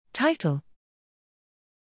Title: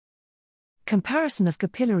 Comparison of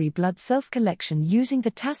capillary blood self-collection using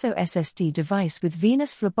the Tasso-SST device with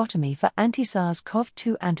venous phlebotomy for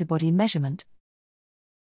anti-SARS-CoV-2 antibody measurement.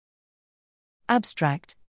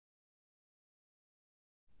 Abstract: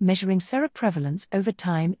 Measuring seroprevalence over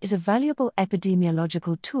time is a valuable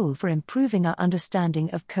epidemiological tool for improving our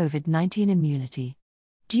understanding of COVID-19 immunity.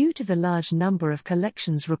 Due to the large number of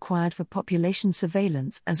collections required for population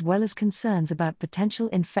surveillance as well as concerns about potential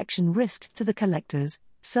infection risk to the collectors,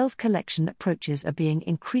 self-collection approaches are being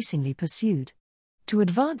increasingly pursued. To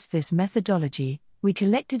advance this methodology, we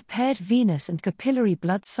collected paired venous and capillary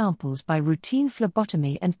blood samples by routine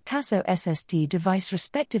phlebotomy and Tasso-SST device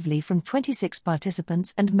respectively from 26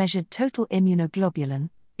 participants and measured total immunoglobulin,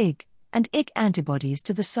 IgG, and IgG antibodies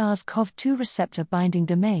to the SARS-CoV-2 receptor binding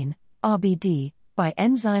domain, RBD, by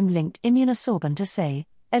enzyme-linked immunosorbent assay,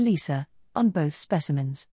 ELISA, on both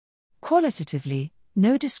specimens. Qualitatively,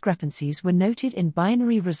 no discrepancies were noted in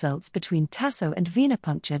binary results between Tasso and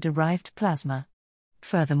venipuncture-derived plasma.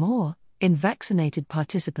 Furthermore, in vaccinated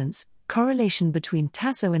participants, correlation between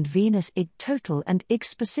Tasso and venous IgG total and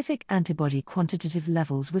IgG-specific antibody quantitative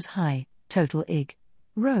levels was high. Total IgG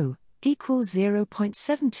ρ equals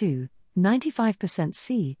 0.72, 95%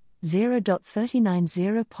 C,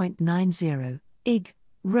 0.39, 0.90, IgG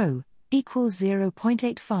ρ equals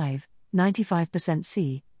 0.85, 95%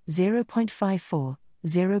 C, 0.54,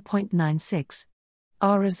 0.96.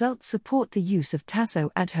 Our results support the use of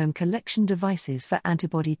Tasso at-home collection devices for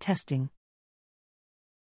antibody testing.